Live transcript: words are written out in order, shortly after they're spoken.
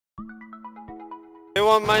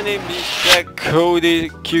Everyone, my name is Jack Cody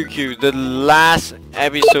QQ. The last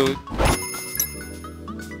episode,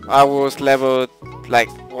 I was level like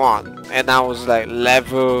 1 and I was like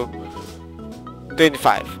level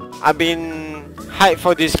 25. I've been hyped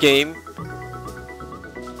for this game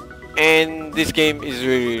and this game is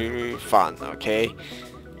really fun, okay?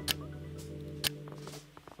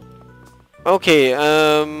 Okay,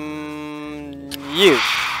 you.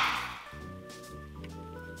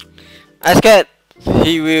 I scared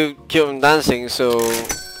he will keep on dancing, so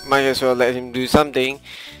might as well let him do something.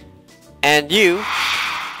 And you,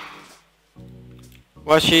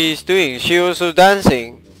 what she's doing, she also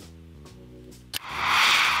dancing.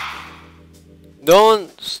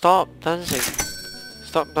 Don't stop dancing.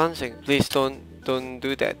 Stop dancing. Please don't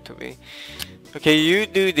do that to me. Okay, you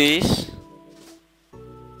do this.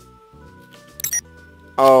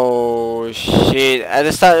 Oh shit, at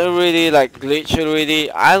the start already like glitch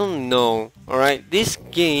already. I don't know. Alright, this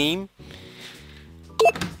game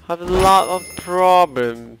have a lot of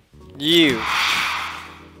problem. You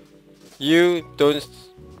don't.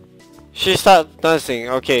 She start dancing.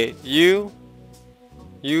 Okay, you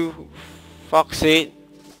fox it.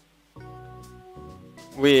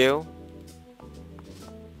 Will.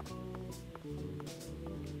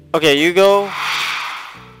 Okay, you go.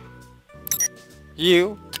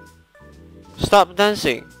 You stop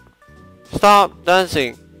dancing. Stop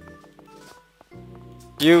dancing.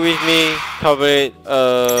 You with me, cover it.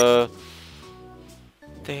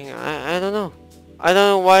 Thing. I don't know. I don't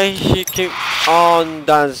know why she keep on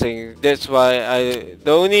dancing. That's why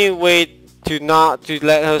the only way to not to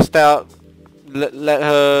let her stop let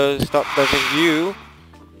her stop dancing. You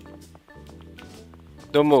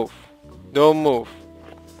don't move. Don't move.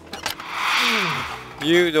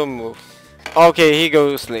 You don't move. Okay, he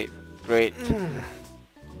goes to sleep. Great.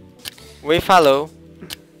 We follow.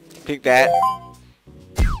 Pick that.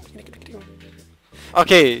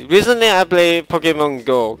 Okay, recently I played Pokemon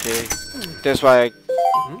Go, okay? That's why I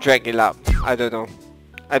dragged it up. I don't know.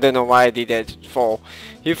 I don't know why I did that for.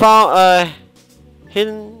 You found a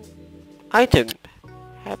hidden item.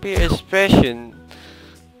 Happy expression.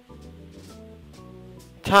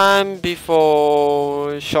 Time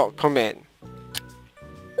before short command.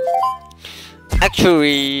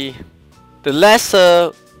 Actually, the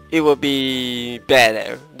lesser it will be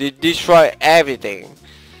better. They destroy everything.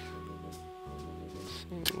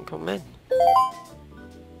 Command.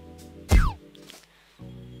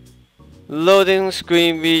 Loading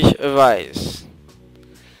screen which advice.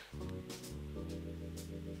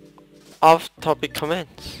 Off topic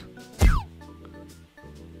commands.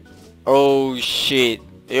 Oh shit.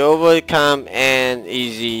 You overcome an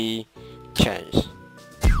easy chance.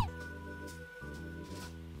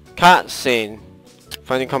 Cutscene.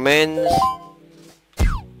 Funny commands.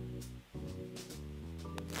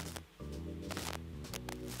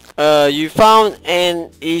 You found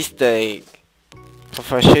an Easter egg.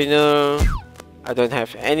 Professional. I don't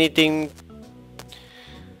have anything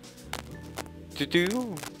to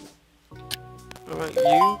do. Alright,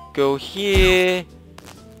 you go here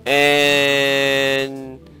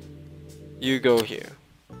and you go here.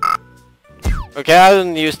 Okay, I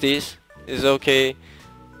don't use this. It's okay.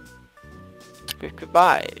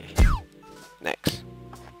 Goodbye. Next.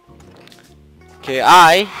 Okay,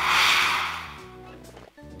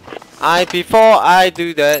 before I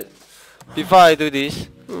do that, before I do this,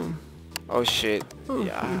 oh shit,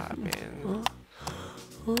 yeah, man.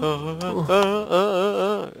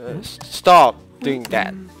 Stop doing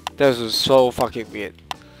that. That was so fucking weird.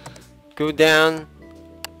 Go down,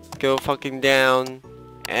 go fucking down,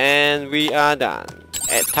 and we are done.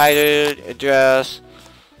 Add title, address,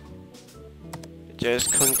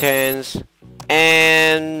 just contents,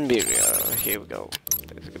 and mirror. Here we go.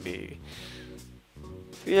 That's gonna be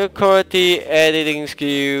video quality, editing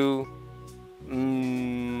skill.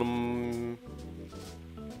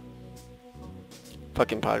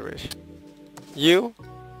 Fucking Pirates. You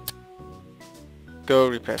go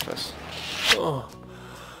repair first.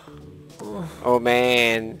 Oh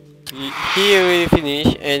man, he already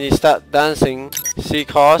finished and he start dancing. See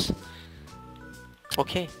cause.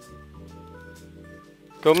 Okay.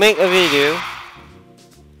 Go make a video.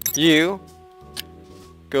 You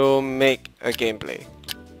go make a gameplay.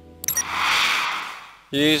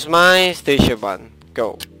 Use my station button.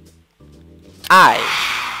 Go. I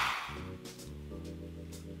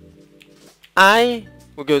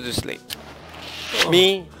will go to sleep.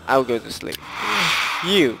 Me, I will go to sleep.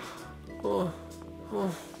 You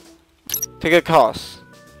take a course.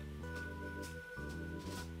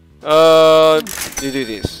 You do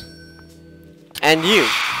this. And you,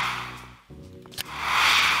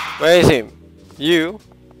 where is him? You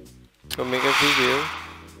go make a video.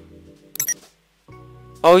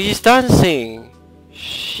 Oh, he's dancing.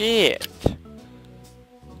 Shit.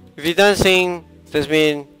 If he's dancing, that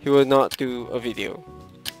means he will not do a video.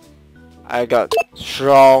 I got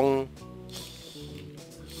strong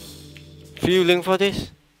feeling for this.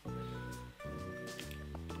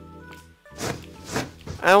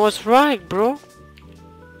 I was right, bro.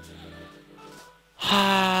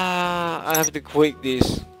 I have to quit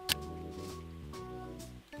this.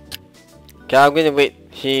 Okay, I'm gonna wait.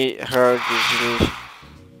 Her to finish.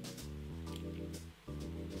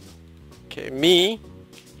 Okay, me.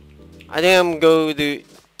 I think I'm going to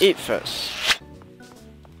eat first.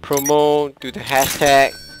 Promote, do the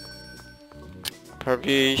hashtag,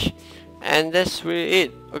 publish, and that's really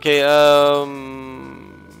it. Okay,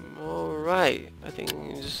 alright. I think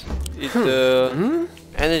just eat the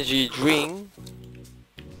energy drink.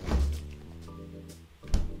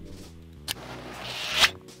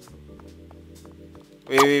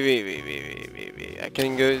 Wait. I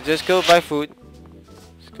can just go buy food.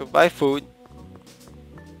 Let's go buy food.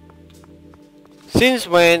 Since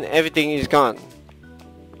when everything is gone?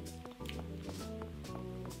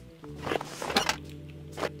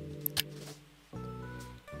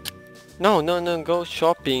 No, go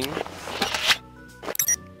shopping.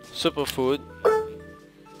 Superfood.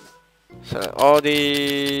 So all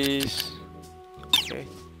these. Okay.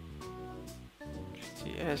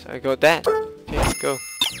 Yes, I got that. Okay, go.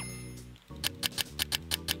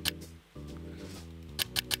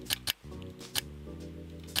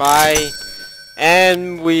 Bye.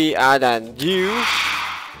 And we are done. You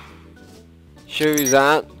show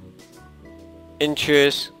that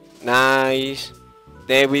interest. Nice.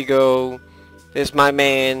 There we go. There's my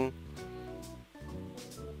man.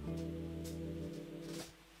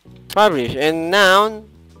 Publish. And now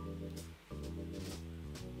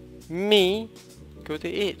me go to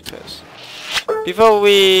eat first. Before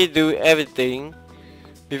we do everything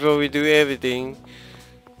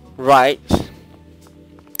right.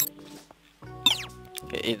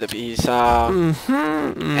 Okay, eat the pizza.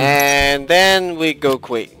 And then we go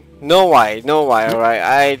quick. No why, alright.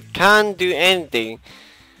 I can't do anything.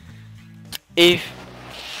 If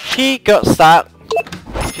he got stuck,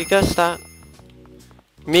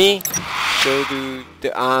 me go do the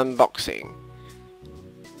unboxing.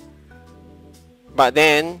 But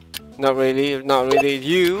then, not really, you. Not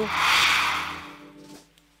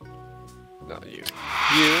you.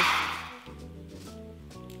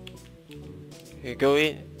 You go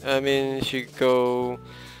in, should go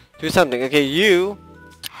do something. Okay, you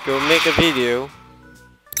go make a video.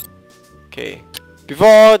 Okay,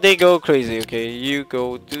 before they go crazy, okay, you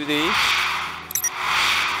go do this.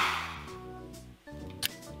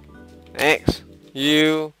 Next,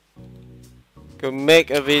 you go make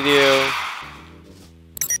a video.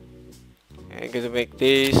 I'm gonna make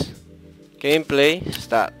this gameplay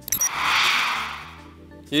start.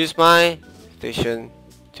 Use my station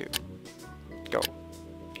 2. Go.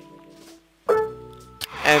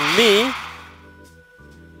 And me.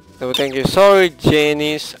 No, thank you. Sorry,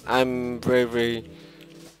 Janice. I'm very.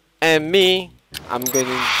 And me. I'm going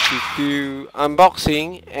to do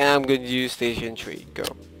unboxing, and I'm going to use station 3. Go.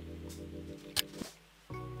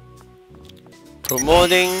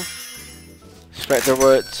 Promoting. Spread the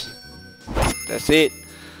words. That's it.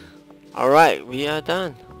 Alright, we are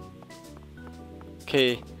done.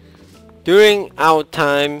 Okay. During our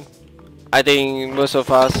time, I think most of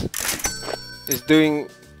us is doing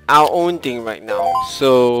our own thing right now.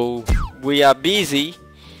 So we are busy.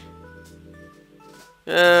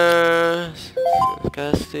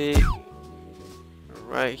 Sarcastic.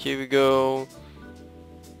 Right, here we go.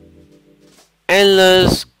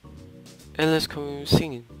 Endless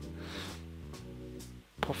singing.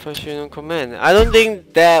 Professional command. I don't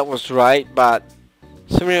think that was right, but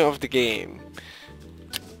summary of the game.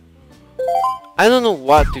 I don't know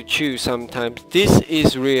what to choose sometimes. This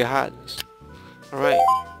is really hard. Alright.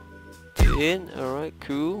 Alright,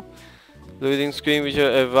 cool. Loading screen visual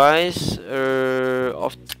advice.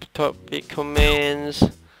 Off topic commands.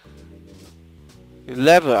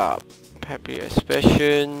 Level up. Happy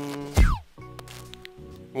expression.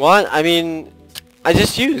 What? I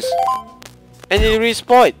just used. And it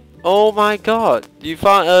respawned. Oh my god. You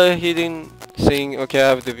found a hidden thing. Okay, I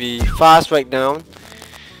have to be fast right now.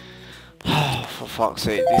 For fuck's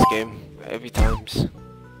sake, this game. Every times.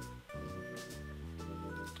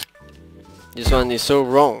 This one is so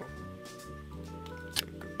wrong.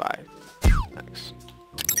 Goodbye. Next.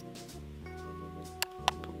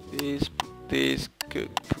 Put this, good.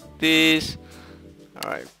 Put this.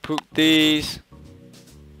 Alright, put this.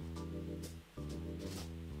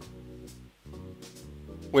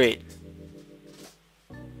 Wait.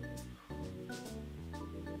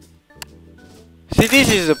 See,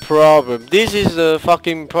 this is the problem. This is the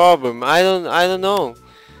fucking problem. I don't know.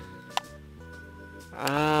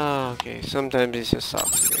 Ah, okay. Sometimes it just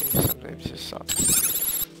sucks. Okay? Sometimes it just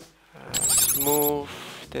sucks. Smooth.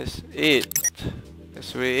 That's it.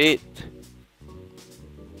 That's really it.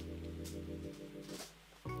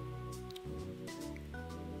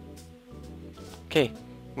 Okay.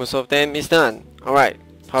 Most of them is done. Alright.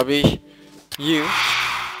 Publish. You.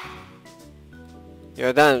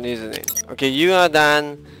 You're done, isn't it? Okay, you are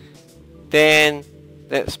done. Then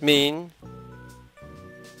that's mean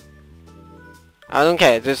I don't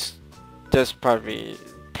care. Just publish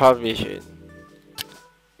it.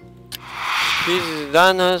 She's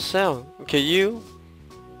done herself. Okay, you.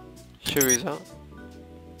 Show result.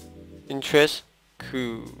 Interest.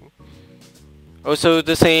 Cool. Also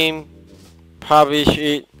the same. Publish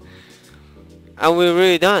it. And we're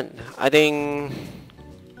really done. I think.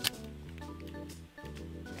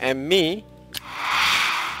 And me,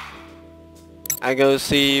 I go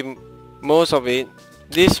see most of it.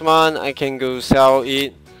 This one I can go sell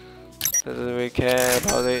it. Doesn't really care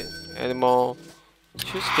about it anymore.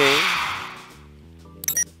 Choose game.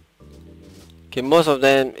 Okay, most of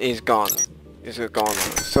them is gone. It's gone.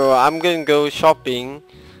 So I'm gonna go shopping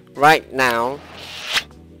right now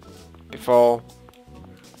before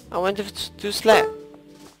I went to sleep.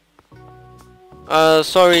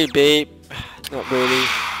 Sorry babe. Not really.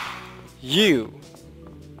 You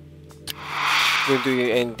don't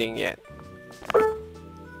do anything yet.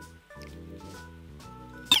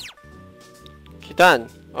 Okay, done.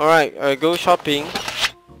 Alright, go shopping.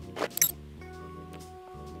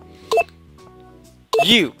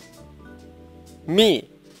 You. Me.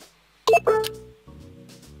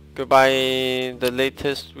 Go buy the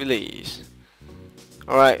latest release.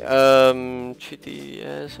 Alright,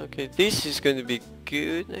 3DS. Okay, this is going to be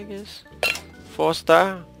good, I guess.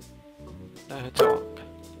 4-star. Talk.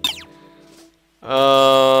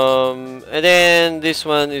 And then this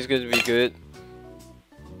one is going to be good.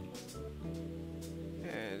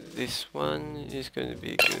 And this one is going to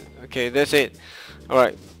be good. Okay, that's it.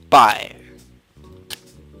 Alright, bye.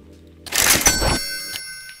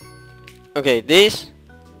 Okay, this.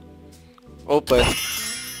 Open.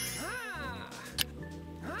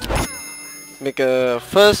 Make a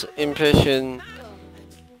first impression.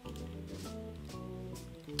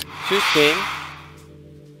 Choose game.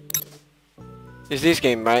 Is this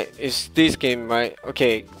game right? Is this game right?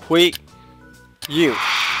 Okay, quick. You.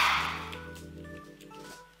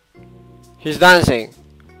 He's dancing.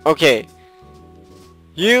 Okay.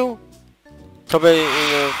 You. Cover in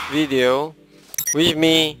a video with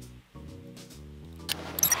me.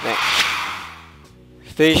 Next.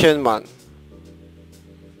 Station 1.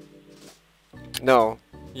 No.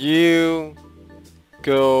 You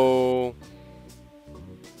go.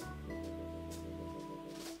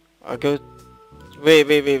 I go. Wait.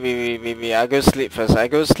 I go sleep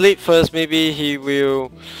first. Maybe he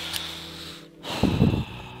will.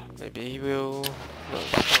 Maybe he will not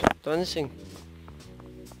stop dancing.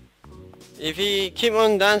 If he keep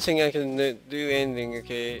on dancing, I can do anything.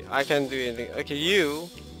 Okay, I can do anything. Okay, you.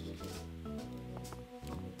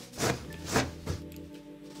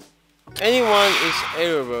 Anyone is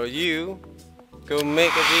available. You go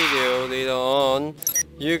make a video later on.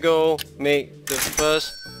 You go make the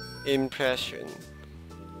first impression.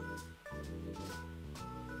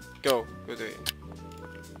 Go do it.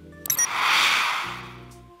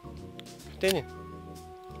 Continue.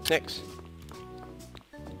 Next.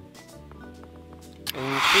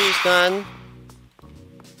 And she's done.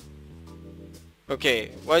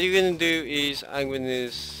 Okay, what you're gonna do is I'm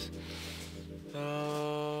gonna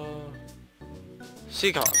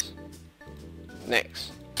see cars.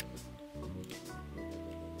 Next.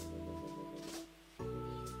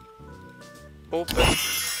 Open.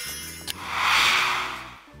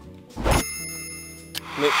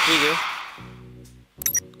 Make video.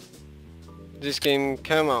 This game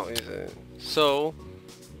came out, is it? So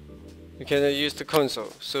you cannot use the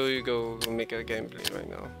console. So you go make a gameplay right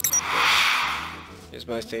now. It's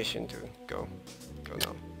my station too. Go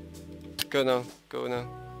now. Go now.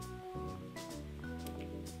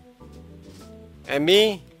 And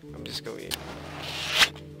me, I'm just going in.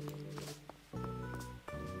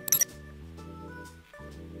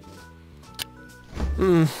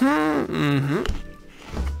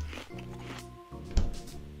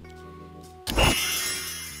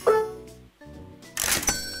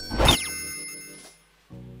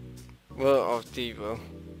 Well, of the well.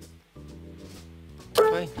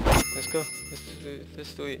 Fine, let's go.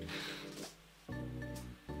 Let's do it.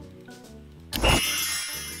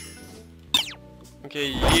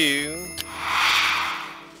 Okay, you.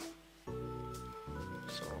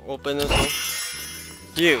 So open also.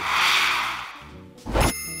 You.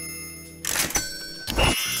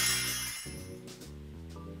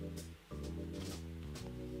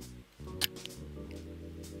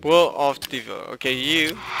 World of Diva. Okay,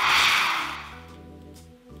 you.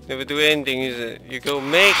 Never do anything, is it? You go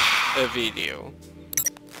make a video.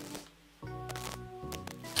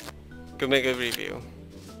 Go make a review.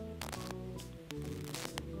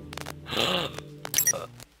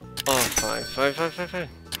 Oh, fine. Make a video.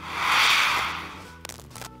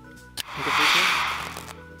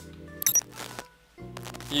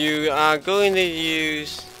 You are going to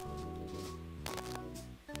use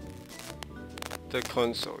the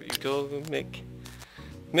console. You go make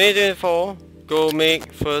May 24. Go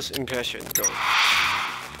make first impression. Go.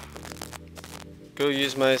 Go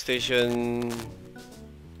use my station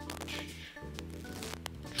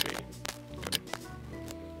 3.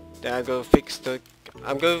 Then I go fix the.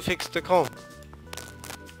 I'm going to fix the com.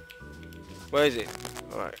 Where is it?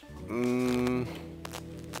 All right.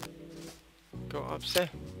 Go upstairs.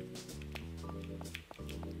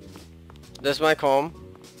 That's my com.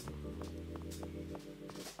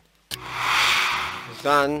 It's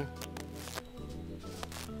done.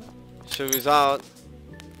 Show result.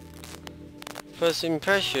 First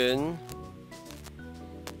impression.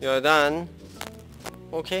 You're done.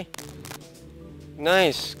 Okay.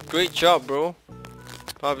 Nice. Great job, bro.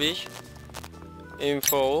 Publish.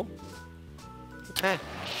 Info. Okay.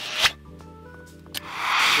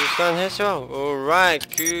 It's done as well. Alright,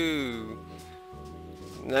 cool.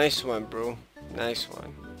 Nice one, bro. Nice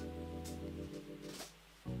one.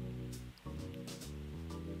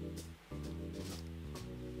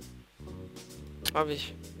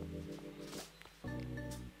 Publish.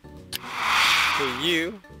 Okay,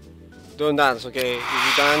 you don't dance, okay? If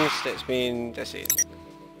you dance, that means that's it.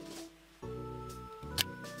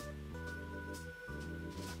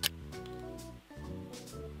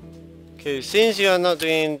 Okay, since you are not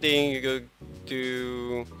doing anything, you go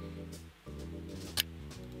do.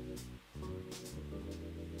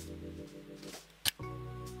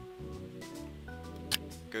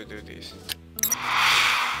 Go do this.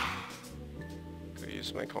 Go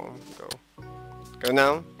use my com. Go. Go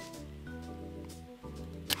now.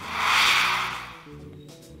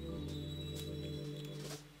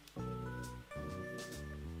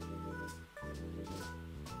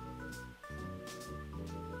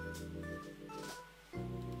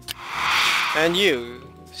 And you,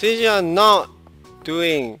 since you are not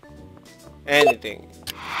doing anything, you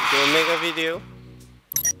go make a video.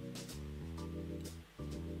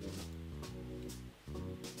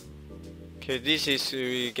 Okay, this is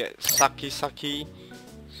we get Saki. So I'm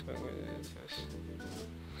gonna just.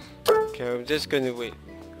 Okay, I'm just gonna wait.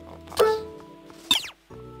 I'll pass.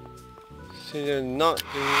 Since you're not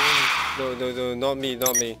doing. No, not me.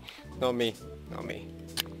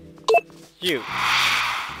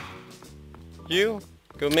 You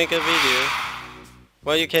go make a video.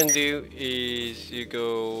 What you can do is you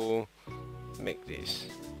go make this.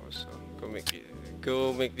 Also, go make it.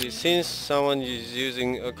 Go make this. Since someone is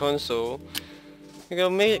using a console, you go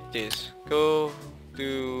make this. Go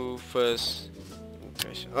do first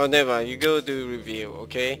impression. Oh, never. You go do review.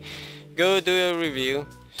 Okay. Go do a review.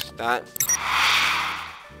 Start.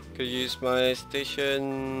 Go use my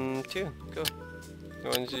station 2. Go. The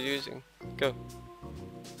ones you're using. Go.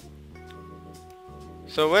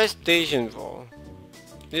 So where's station 4?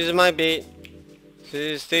 This is my bait. This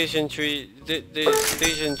is station 3. This is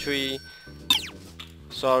station 3.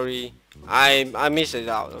 Sorry, I missed it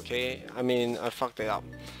out. Okay, I mean I fucked it up.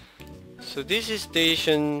 So this is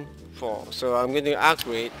station 4. So I'm gonna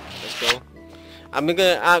upgrade. Let's go. I'm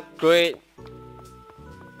gonna upgrade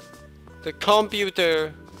the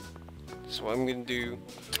computer. That's what I'm gonna do.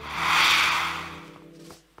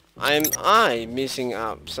 Am I missing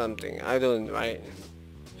up something? I don't, right?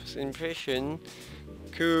 First impression.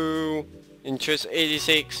 Cool. Interest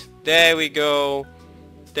 86. There we go.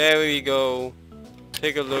 There we go.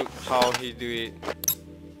 Take a look how he do it.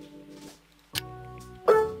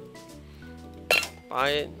 Buy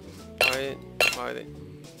it.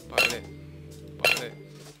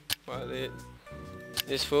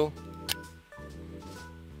 It's full.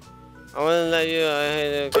 I wanna let you.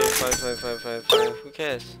 Okay, 5. Who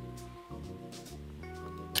cares?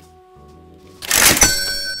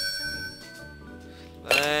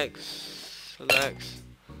 Relax.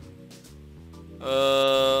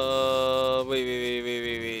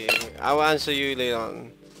 Wait. I will answer you later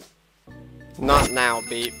on. Not now,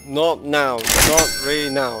 babe. Not now. Not really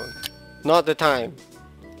now. Not the time.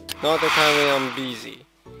 Not the time when I'm busy.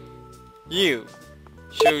 You.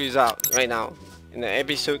 show result right now in the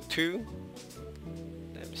episode 2.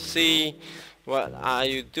 Let me see. What are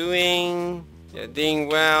you doing? You're doing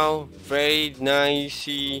well. Very nice.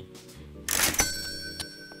 You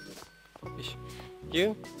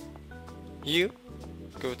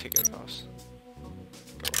go take a class.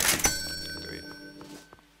 Go do it.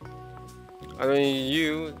 I mean,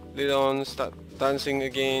 you later on start dancing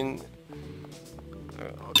again.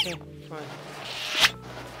 Okay, fine.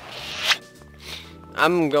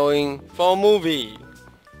 I'm going for a movie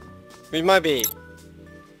with my babe.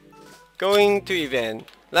 Going to event.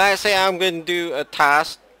 Let's say I'm going to do a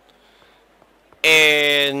task,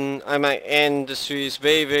 and I might end the series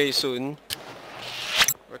very soon.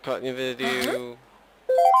 Record new video.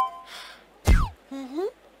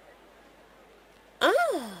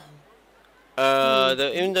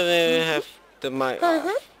 The interview have the mic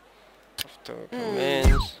off. After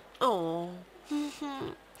comments. Oh.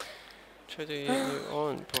 Try to get you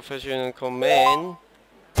on professional comment.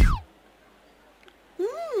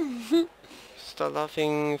 Start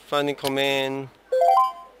laughing, funny comment.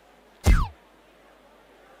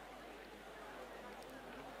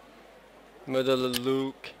 Murder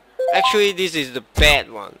Luke. Actually, this is the bad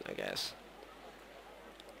one, I guess.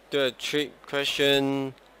 Do a trick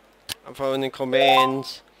question. Funny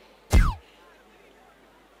comments.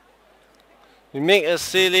 You make a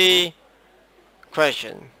silly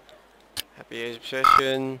question. Happy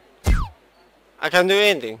expression. I can't do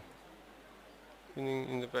anything.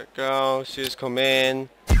 In the background, serious command.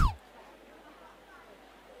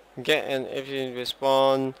 Get an efficient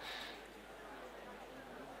response.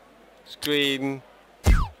 Scream.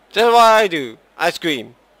 That's what I do. I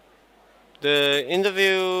scream. The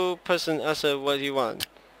interview person asks what you want.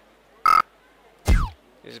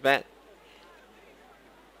 It's bad.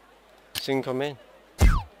 Sing command.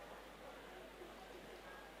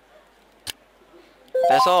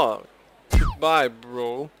 That's all. Goodbye,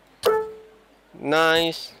 bro.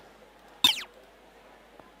 Nice.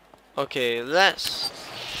 Okay, let's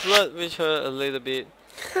flirt with her a little bit.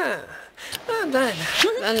 La la la.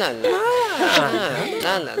 La la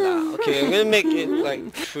la. Okay, I'm gonna make it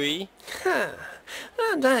like 3.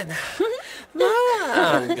 I'm gonna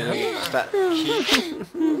start keep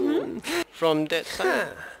from that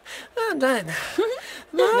side. La la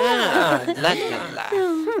la la.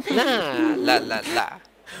 La la la la.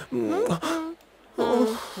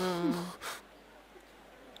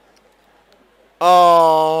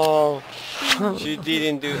 Oh, she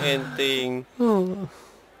didn't do anything,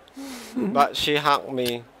 but she hugged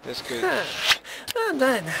me. That's good.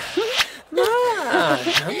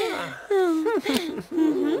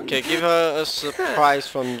 Okay, give her a surprise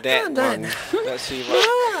from that one. Let's see what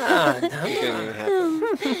is going to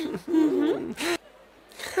happen.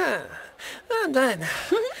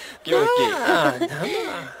 Give her a kiss.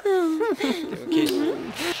 Give her a kiss.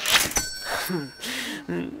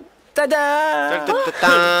 Ta-da!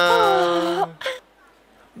 Ta-da-da-da.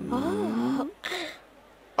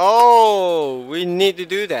 Oh, we need to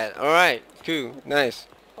do that. Alright, cool, nice.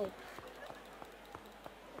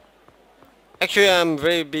 Actually, I'm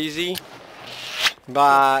very busy,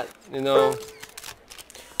 but you know.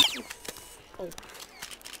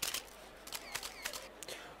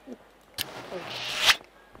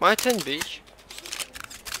 My turn, bitch.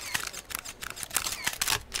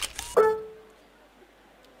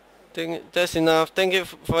 That's enough. Thank you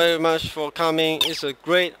very much for coming. It's a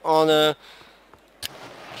great honor.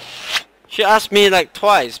 She asked me like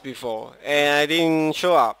twice before, and I didn't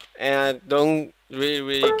show up, and I don't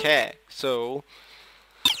really care. So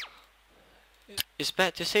it's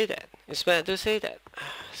bad to say that. It's bad to say that.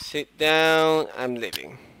 Sit down. I'm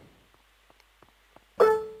leaving.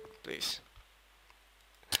 Please.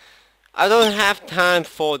 I don't have time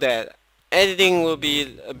for that. Editing will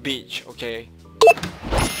be a bitch. Okay.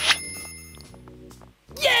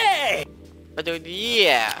 Yay!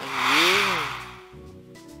 Yeah, you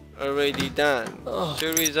already done.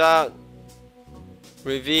 Show result,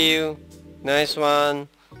 review, nice one,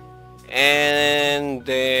 and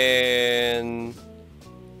then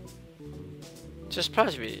just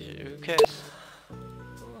press me. Who cares?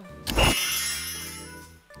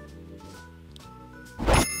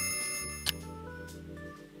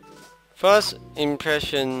 First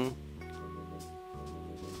impression.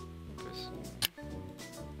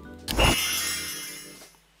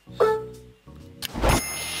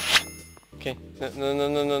 Okay,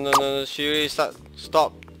 no, she really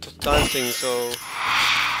stopped dancing, so...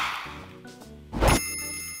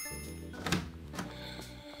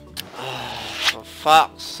 For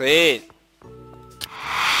fuck's sake!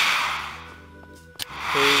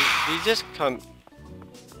 Okay, he just come...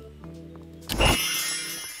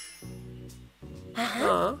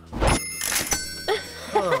 Oh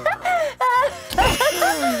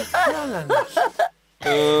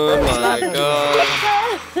my god.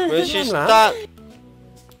 When she start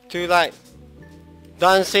to like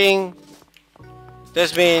dancing,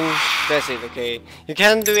 that's it, okay? You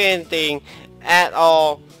can't do anything at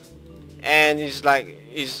all, and it's like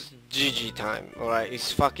it's GG time, alright?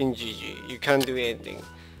 It's fucking GG. You can't do anything.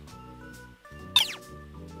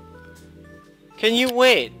 Can you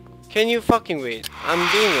wait? Can you fucking wait? I'm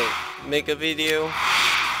doing it. Make a video.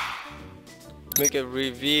 Make a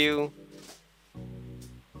review.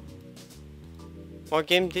 What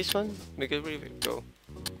game this one? Make a review. Go.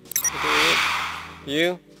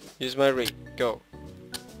 You use my rig. Go.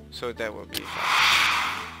 So that will be fine.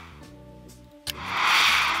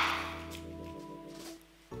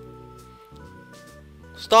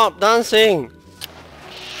 Stop dancing!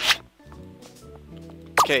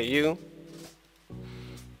 Okay, you.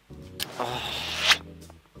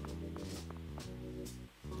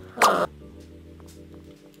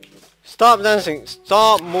 Stop dancing!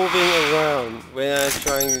 Stop moving around when I'm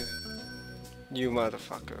trying. You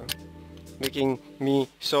motherfucker. Making me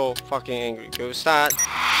so fucking angry. Go start.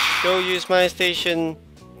 Go use my station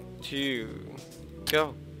 2.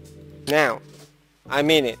 Go. Now. I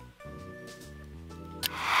mean it.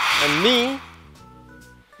 And me.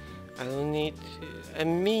 I don't need to.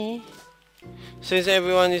 And me. Since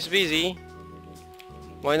everyone is busy,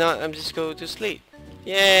 why not I'm just go to sleep?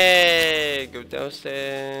 Yay! Go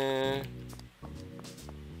downstairs.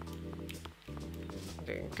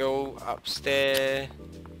 Then go upstairs.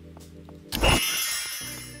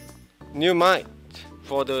 New mic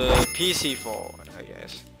for the PC4, I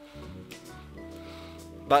guess.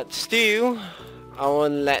 But still, I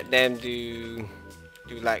won't let them do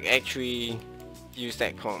like actually use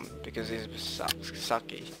that comp because it sucks,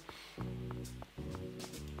 sucky.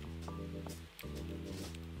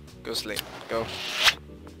 Go sleep. Go.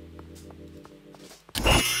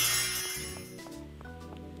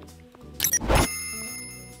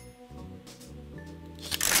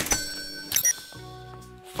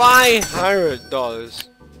 $500.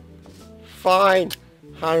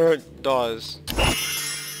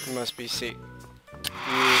 $500. You must be sick.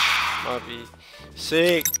 You must be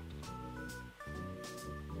sick.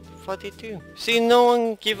 42. See, no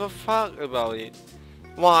one give a fuck about it.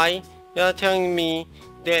 Why? You're telling me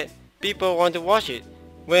that people want to watch it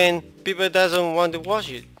when people doesn't want to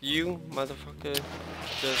watch it. You motherfucker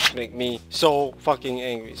just make me so fucking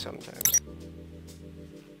angry sometimes.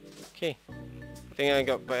 Okay. I think I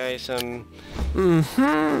got by some food.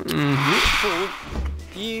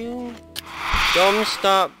 You don't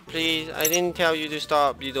stop, please. I didn't tell you to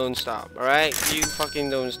stop. You don't stop, alright? You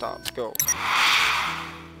fucking don't stop. Go.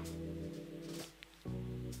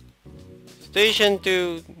 Station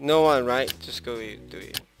 2, no one, right? Just go do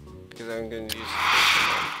it. Because I'm gonna use station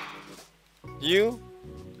 1. You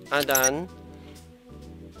are done.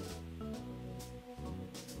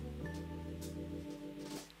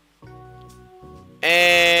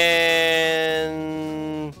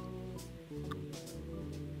 And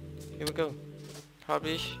here we go.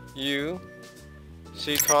 Publish. You.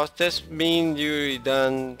 See, cross. This means you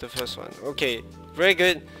done the first one. Okay, very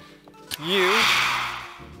good. You.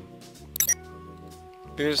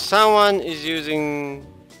 Because someone is using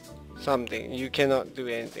something, you cannot do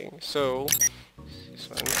anything. So this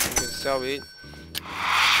one, you can sell it.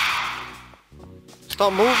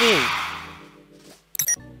 Stop moving.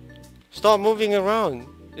 Stop moving around.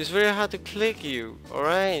 It's very hard to click you. All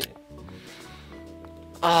right.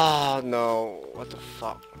 Oh no! What the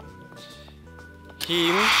fuck?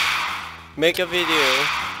 Him make a video.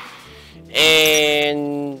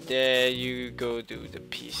 And you go do the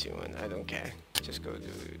PC one. I don't care. Just go do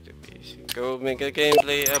the PC. Go make a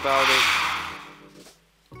gameplay about it.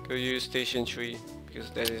 Go use station 3 because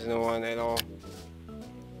there is no one at all.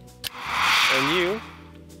 And you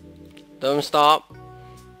don't stop.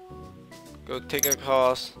 Go take a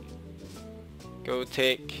course. Go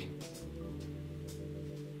take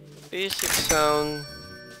basic sound.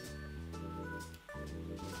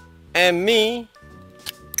 And me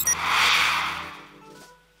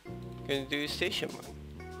gonna do station 1.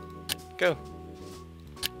 Go.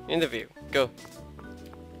 Interview. Go.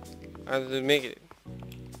 How to make it.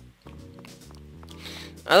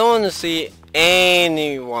 I don't want to see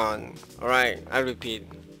anyone. Alright, I repeat.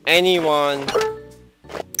 Anyone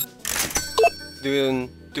don't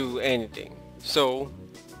do anything. So,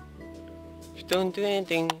 if you don't do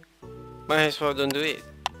anything, might as well don't do it.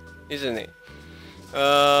 Isn't it?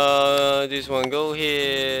 This one go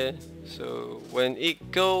here. So when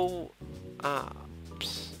it go up,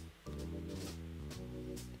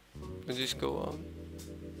 will this go up?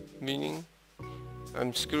 Meaning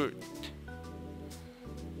I'm screwed.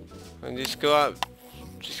 When this go up,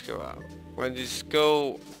 just go up. When this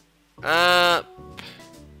go up,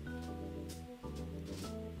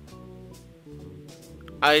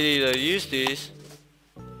 I either use this,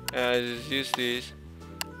 and I just use this,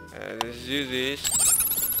 and I just use this,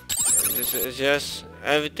 and just adjust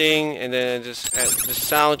everything, and then I just add the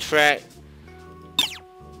soundtrack.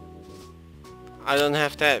 I don't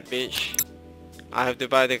have that, bitch. I have to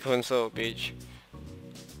buy the console, bitch.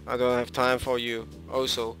 I don't have time for you,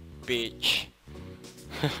 also, bitch.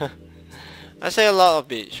 I say a lot of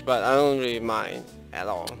bitch, but I don't really mind at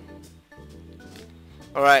all.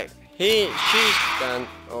 Alright, she's done.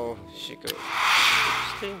 Oh, she goes.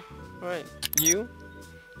 Alright, you?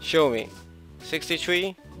 Show me.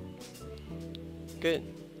 63? Good.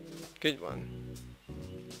 Good one.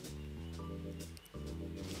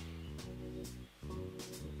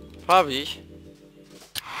 Publish.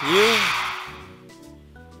 You?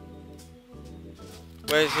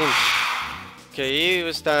 Where's him? Okay, he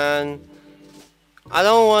was done. I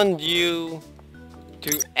don't want you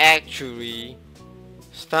to actually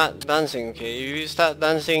start dancing, okay? If you start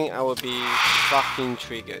dancing, I will be fucking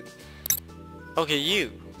triggered. Okay,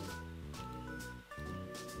 you.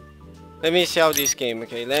 Let me sell this game,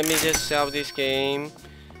 okay? Let me just sell this game.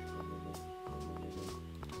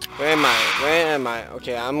 Where am I? Where am I?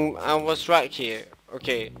 Okay, I was right here.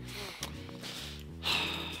 Okay.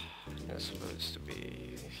 That's supposed to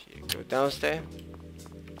be here. Go downstairs.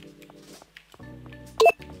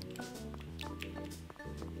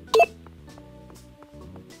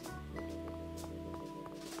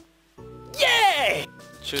 Yeah!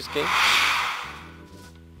 Choose game.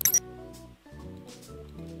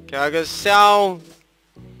 Okay, I can sell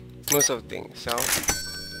most of the things. Sell.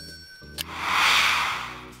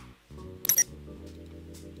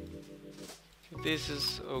 This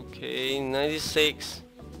is okay. 96,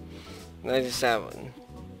 97.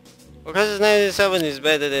 Because 97 is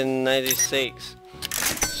better than 96.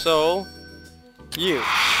 So you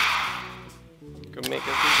can make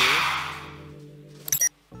a video.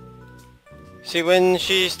 See, when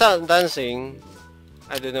she starts dancing,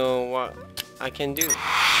 I don't know what I can do.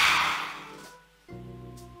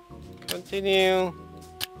 Continue.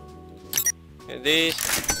 Get this.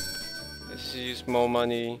 Let's use more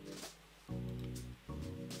money.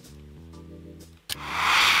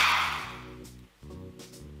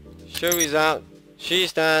 Show is out.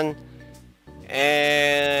 She's done.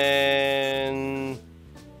 And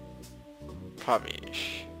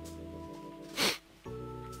publish.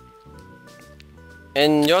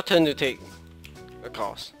 And your turn to take a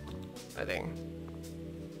course, I think.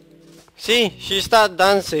 See, she start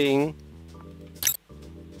dancing.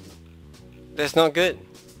 That's not good.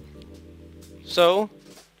 So,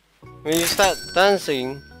 when you start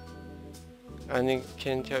dancing, I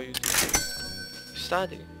can tell you to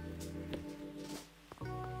start it.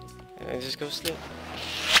 And just go sleep.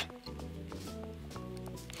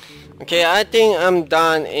 Okay, I think I'm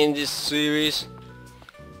done in this series.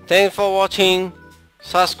 Thanks for watching.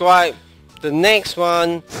 Subscribe. The next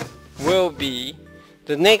one will be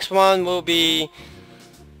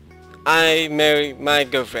I marry my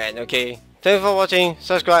girlfriend. Okay, thanks for watching.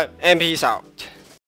 Subscribe and peace out.